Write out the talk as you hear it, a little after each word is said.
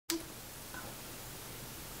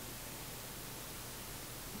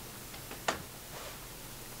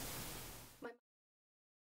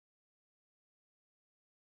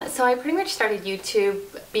So I pretty much started YouTube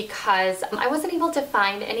because I wasn't able to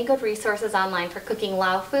find any good resources online for cooking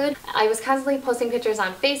Lao food. I was constantly posting pictures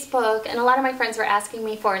on Facebook, and a lot of my friends were asking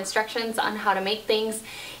me for instructions on how to make things,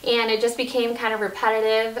 and it just became kind of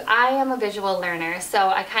repetitive. I am a visual learner, so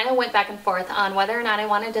I kind of went back and forth on whether or not I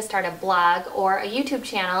wanted to start a blog or a YouTube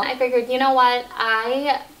channel. I figured, you know what,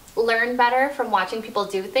 I learn better from watching people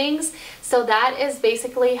do things, so that is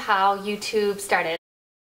basically how YouTube started.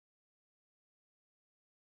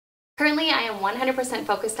 Currently, I am 100%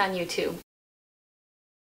 focused on YouTube.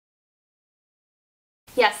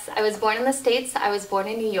 Yes, I was born in the States. I was born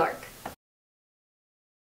in New York.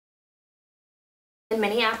 In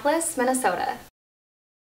Minneapolis, Minnesota.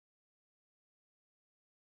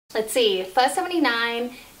 Let's see, pho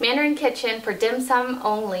 79, Mandarin Kitchen for dim sum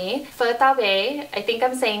only. Pho tao bei, I think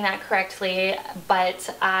I'm saying that correctly,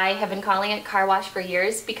 but I have been calling it car wash for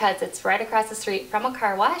years because it's right across the street from a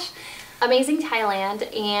car wash. Amazing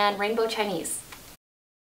Thailand, and Rainbow Chinese.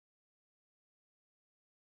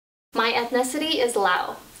 My ethnicity is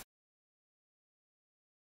Lao.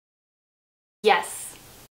 Yes.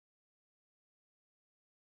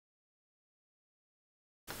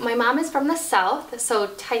 My mom is from the south, so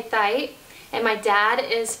Thai Thai, and my dad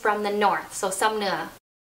is from the north, so Sam Nua.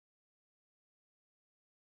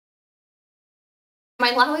 My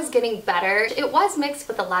Lao is getting better. It was mixed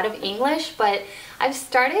with a lot of English, but I've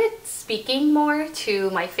started speaking more to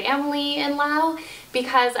my family in Lao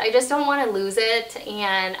because I just don't want to lose it,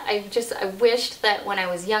 and I wished that when I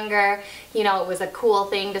was younger, you know, it was a cool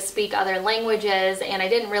thing to speak other languages, and I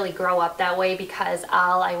didn't really grow up that way because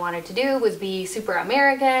all I wanted to do was be super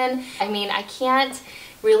American. I mean, I can't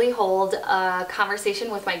really hold a conversation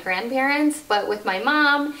with my grandparents, but with my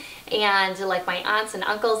mom and like my aunts and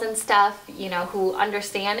uncles and stuff, you know, who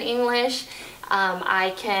understand English,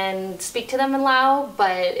 I can speak to them in Lao,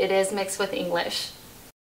 but it is mixed with English.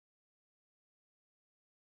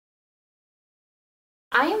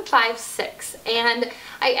 I am 5'6", and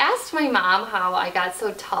I asked my mom how I got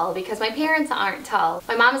so tall because my parents aren't tall.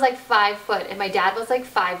 My mom is like 5 foot and my dad was like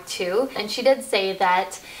 5'2", and she did say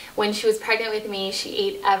that when she was pregnant with me, she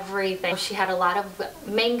ate everything. She had a lot of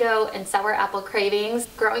mango and sour apple cravings.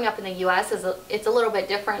 Growing up in the US, it's a little bit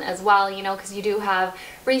different as well, you know, because you do have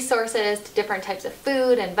resources to different types of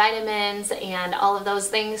food and vitamins and all of those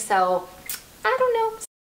things, so I don't know.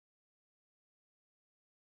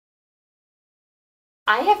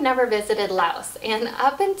 I have never visited Laos, and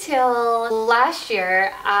up until last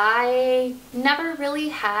year I never really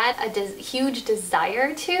had a huge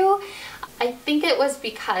desire to. I think it was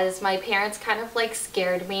because my parents kind of like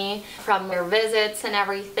scared me from their visits and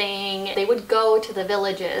everything. They would go to the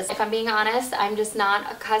villages. If I'm being honest, I'm just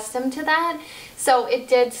not accustomed to that, so it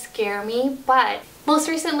did scare me, but most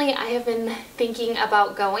recently I have been thinking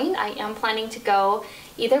about going. I am planning to go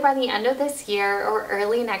either by the end of this year or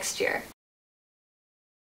early next year.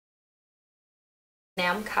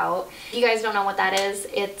 Nam khao. If you guys don't know what that is,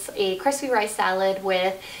 it's a crispy rice salad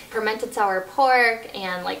with fermented sour pork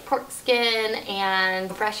and like pork skin and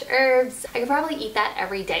fresh herbs. I could probably eat that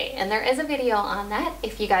every day, and there is a video on that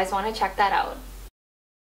if you guys want to check that out.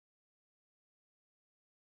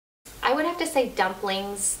 I would have to say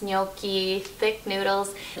dumplings, gnocchi, thick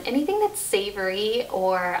noodles, anything that's savory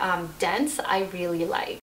or dense I really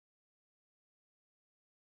like.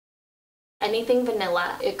 Anything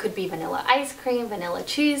vanilla. It could be vanilla ice cream, vanilla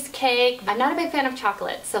cheesecake. I'm not a big fan of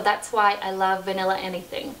chocolate, so that's why I love vanilla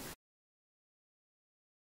anything.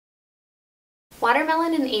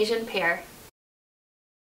 Watermelon and Asian pear.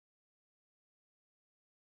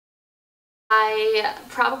 I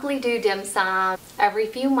probably do dim sum every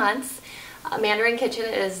few months. Mandarin Kitchen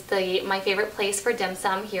is my favorite place for dim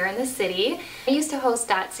sum here in the city. I used to host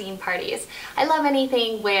dot scene parties. I love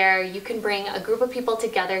anything where you can bring a group of people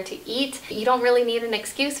together to eat. You don't really need an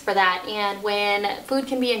excuse for that, and when food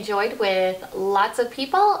can be enjoyed with lots of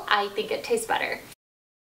people, I think it tastes better.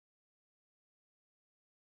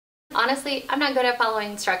 Honestly, I'm not good at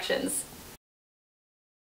following instructions.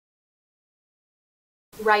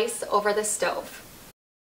 Rice over the stove.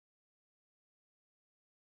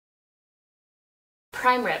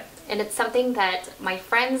 Prime rib, and it's something that my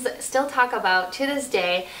friends still talk about to this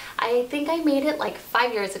day. I think I made it like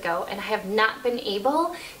 5 years ago, and I have not been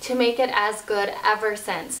able to make it as good ever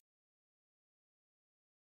since.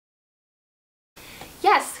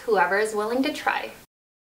 Yes, whoever is willing to try.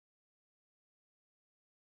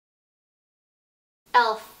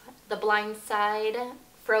 Elf, The Blind Side,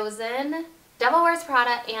 Frozen, Devil Wears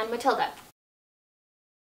Prada, and Matilda.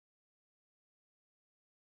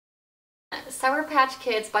 Sour Patch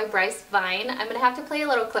Kids by Bryce Vine. I'm going to have to play a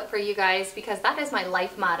little clip for you guys because that is my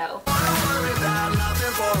life motto.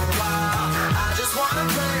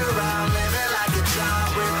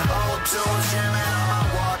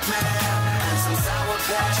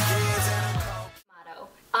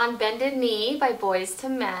 On Bended Knee by Boys to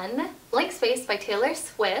Men, Blank Space by Taylor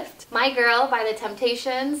Swift, My Girl by The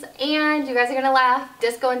Temptations, and you guys are gonna laugh,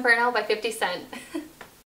 Disco Inferno by 50 Cent.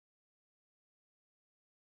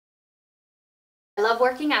 I love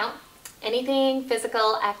working out. Anything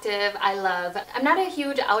physical, active, I love. I'm not a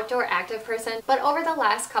huge outdoor active person, but over the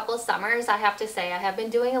last couple summers, I have to say I have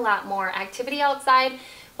been doing a lot more activity outside,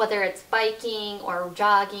 whether it's biking or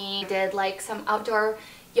jogging. I did like some outdoor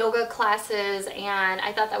yoga classes and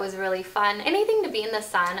I thought that was really fun. Anything to be in the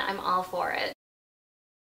sun, I'm all for it.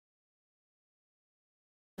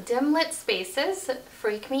 Dim lit spaces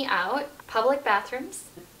freak me out. Public bathrooms,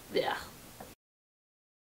 ugh.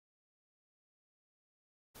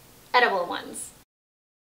 Edible ones.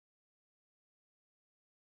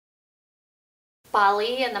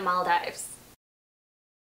 Bali and the Maldives.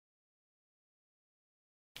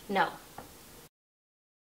 No.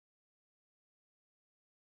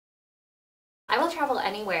 I will travel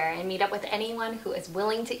anywhere and meet up with anyone who is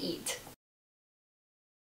willing to eat.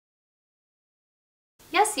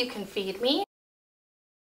 Yes, you can feed me.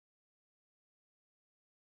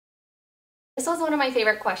 This was one of my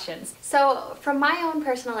favorite questions. So from my own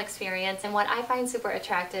personal experience and what I find super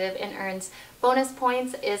attractive and earns bonus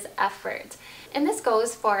points is effort. And this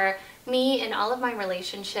goes for me in all of my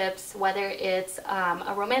relationships, whether it's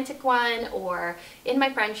a romantic one or in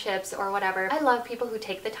my friendships or whatever. I love people who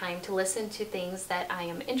take the time to listen to things that I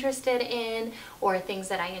am interested in or things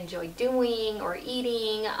that I enjoy doing or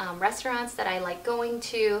eating, restaurants that I like going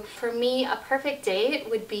to. For me, a perfect date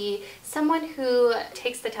would be someone who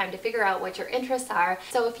takes the time to figure out what your interests are.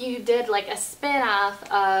 So if you did like a spin-off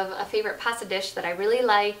of a favorite pasta dish that I really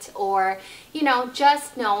liked, or you know,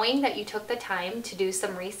 just knowing that you took the time to do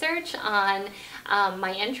some research on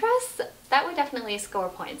my interests, that would definitely score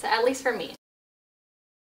points, at least for me.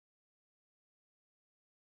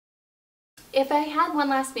 If I had one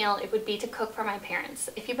last meal, it would be to cook for my parents.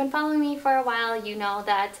 If you've been following me for a while, you know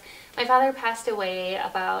that my father passed away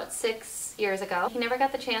about 6 years ago. He never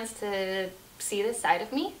got the chance to see this side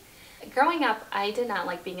of me. Growing up, I did not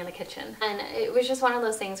like being in the kitchen, and it was just one of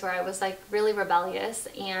those things where I was like really rebellious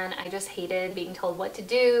and I just hated being told what to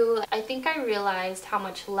do. I think I realized how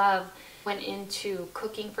much love went into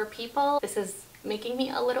cooking for people. This is making me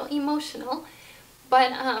a little emotional,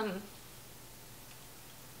 but I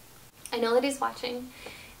know that he's watching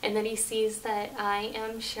and that he sees that I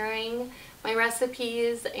am sharing my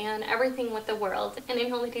recipes and everything with the world, and I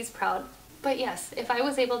know that he's proud. But yes, if I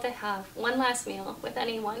was able to have one last meal with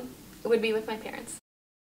anyone, it would be with my parents.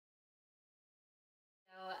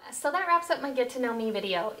 So that wraps up my get to know me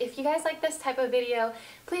video. If you guys like this type of video,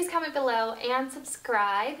 please comment below and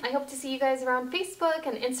subscribe. I hope to see you guys around Facebook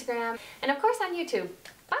and Instagram and of course on YouTube.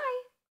 Bye!